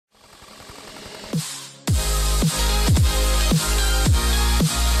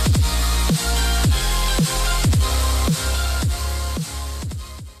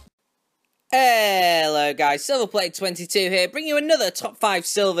Hello guys, Silverplate22 here, bringing you another top 5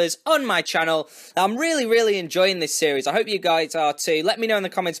 silvers on my channel. I'm really enjoying this series. I hope you guys are too. Let me know in the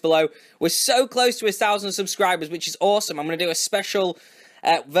comments below. We're so close to 1,000 subscribers, which is awesome. I'm going to do a special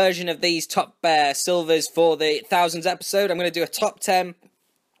version of these top silvers for the 1000s episode. I'm going to do a top 10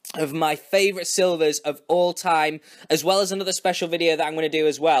 of my favourite silvers of all time, as well as another special video that I'm going to do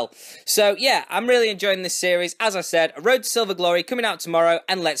as well. So yeah, I'm really enjoying this series. As I said, a Road to Silver Glory coming out tomorrow,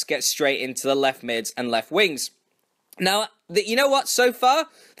 and let's get straight into the left mids and left wings. Now, you know what, so far,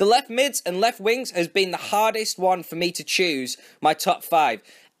 the left mids and left wings has been the hardest one for me to choose my top 5.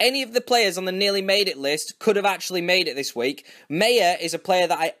 Any of the players on the nearly made it list could have actually made it this week. Maya is a player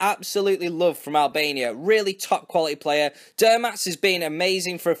that I absolutely love from Albania. Really top quality player. Durmaz has been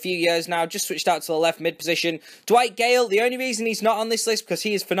amazing for a few years now. Just switched out to the left mid position. Dwight Gale, the only reason he's not on this list because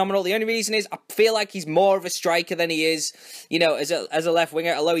he is phenomenal. The only reason is I feel like he's more of a striker than he is, you know, as a left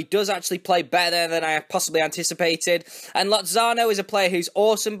winger. Although he does actually play better than I possibly anticipated. And Lozano is a player who's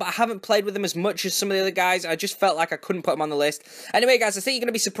awesome, but I haven't played with him as much as some of the other guys. I just felt like I couldn't put him on the list. Anyway, guys, I think you're going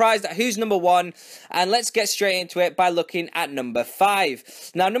to be surprised at who's number 1, and let's get straight into it by looking at number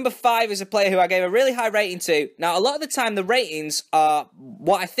 5. Now, number 5 is a player who I gave a really high rating to. Now, a lot of the time, the ratings are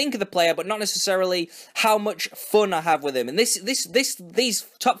what I think of the player, but not necessarily how much fun I have with him. And these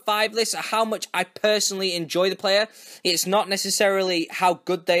top 5 lists are how much I personally enjoy the player. It's not necessarily how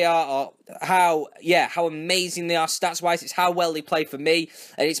good they are or how amazing they are stats wise. It's how well they play for me,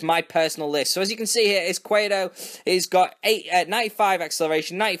 and it's my personal list. So as you can see here, is Cueto. He's got 95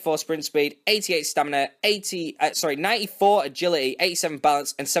 acceleration, 94 sprint speed, 88 stamina, 94 agility, 87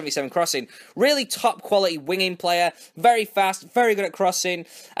 balance, and 77 crossing. Really top quality winging player, very fast, very good at crossing,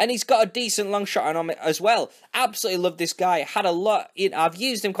 and he's got a decent long shot on him as well. Absolutely love this guy. Had a lot, I've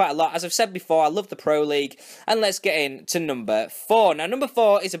used him quite a lot. As I've said before, I love the Pro League. And let's get into number 4. Now, number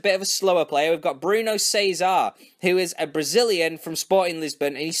 4 is a bit of a slower player. We've got Bruno Cesar, who is a Brazilian from Sporting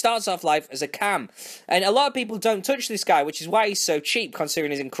Lisbon, and he starts off life as a cam. And a lot of people don't touch this guy, which is why he's so cheap,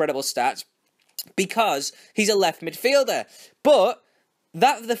 considering his incredible stats, because he's a left midfielder. But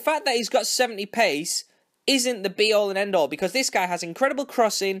the fact that he's got 70 pace isn't the be-all and end-all, because this guy has incredible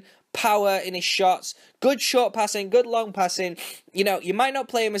crossing, power in his shots, good short passing, good long passing. You know, you might not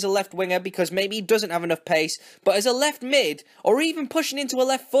play him as a left winger because maybe he doesn't have enough pace, but as a left mid, or even pushing into a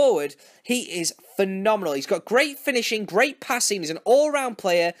left forward, he is phenomenal. He's got great finishing, great passing, he's an all-round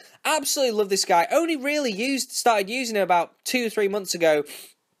player. Absolutely love this guy. Only really started using him about 2 or 3 months ago.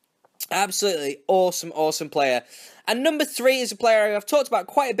 Absolutely awesome player. And number 3 is a player I've talked about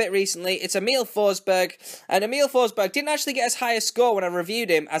quite a bit recently. It's Emil Forsberg. And Emil Forsberg didn't actually get as high a score when I reviewed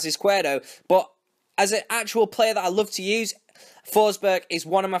him as his Cueto, but as an actual player that I love to use, Forsberg is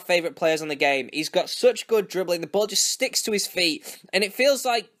one of my favourite players on the game. He's got such good dribbling. The ball just sticks to his feet, and it feels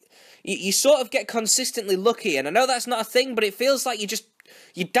like you sort of get consistently lucky. And I know that's not a thing, but it feels like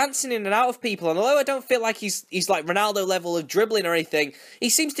you're dancing in and out of people, and although I don't feel like he's like Ronaldo level of dribbling or anything, he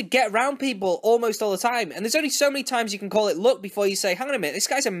seems to get around people almost all the time, and there's only so many times you can call it luck before you say, hang on a minute, this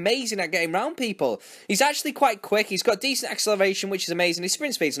guy's amazing at getting around people. He's actually quite quick, he's got decent acceleration, which is amazing. His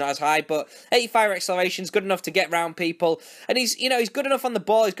sprint speed's not as high, but 85 acceleration is good enough to get around people, and he's good enough on the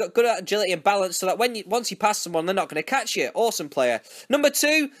ball, he's got good agility and balance, so that once you pass someone, they're not going to catch you. Awesome player. Number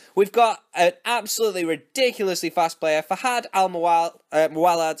 2, we've got an absolutely ridiculously fast player, Fahad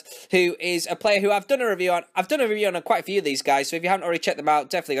Al-Muwallad, who is a player who I've done a review on. I've done a review on quite a few of these guys, so if you haven't already checked them out,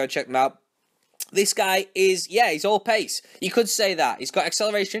 definitely go and check them out. This guy is, he's all pace. You could say that. He's got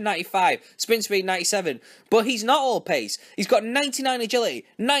acceleration 95, sprint speed 97, but he's not all pace. He's got 99 agility,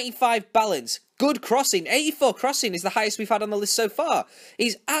 95 balance, good crossing. 84 crossing is the highest we've had on the list so far.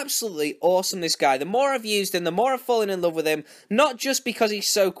 He's absolutely awesome, this guy. The more I've used him, the more I've fallen in love with him. Not just because he's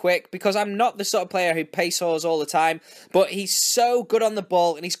so quick, because I'm not the sort of player who pace hauls all the time, but he's so good on the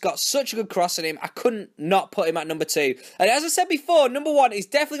ball, and he's got such a good cross in him. I couldn't not put him at number 2. And as I said before, number 1 is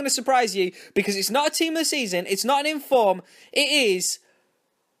definitely going to surprise you, because it's not a team of the season, it's not an inform, it is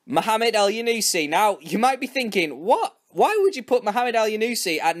Mohamed El-Yunusi. Now, you might be thinking, what? Why would you put Mohamed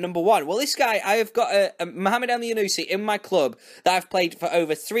El-Yunusi at number 1? Well, this guy, I have got a Mohamed El-Yunusi in my club that I've played for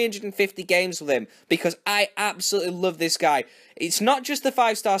over 350 games with him, because I absolutely love this guy. It's not just the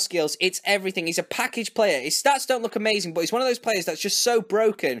 5-star skills, it's everything. He's a package player. His stats don't look amazing, but he's one of those players that's just so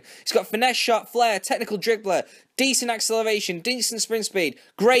broken. He's got finesse shot, flair, technical dribbler, decent acceleration, decent sprint speed,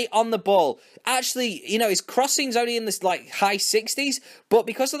 great on the ball. Actually, you know, his crossing's only in this like high 60s, but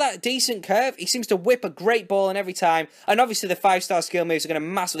because of that decent curve, he seems to whip a great ball in every time. And obviously the 5-star skill moves are going to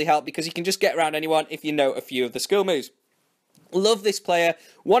massively help, because he can just get around anyone if you know a few of the skill moves. Love this player.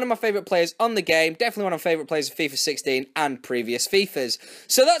 One of my favourite players on the game. Definitely one of my favourite players of FIFA 16 and previous FIFAs.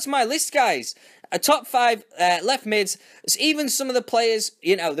 So that's my list, guys. a top 5 left mids. Even some of the players,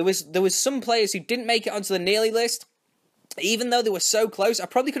 you know, there was some players who didn't make it onto the nearly list. Even though they were so close, I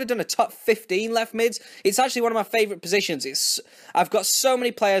probably could have done a top 15 left mids. It's actually one of my favourite positions. I've got so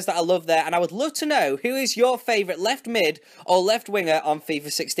many players that I love there, and I would love to know who is your favourite left mid or left winger on FIFA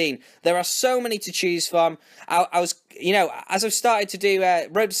 16. There are so many to choose from. I was, you know, as I've started to do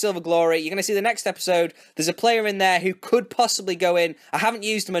Road to Silver Glory, you're going to see the next episode. There's a player in there who could possibly go in. I haven't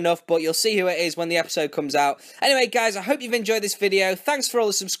used him enough, but you'll see who it is when the episode comes out. Anyway, guys, I hope you've enjoyed this video. Thanks for all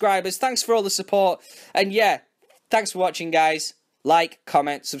the subscribers. Thanks for all the support. And yeah, thanks for watching, guys. Like,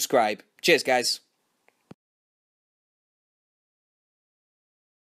 comment, subscribe. Cheers, guys.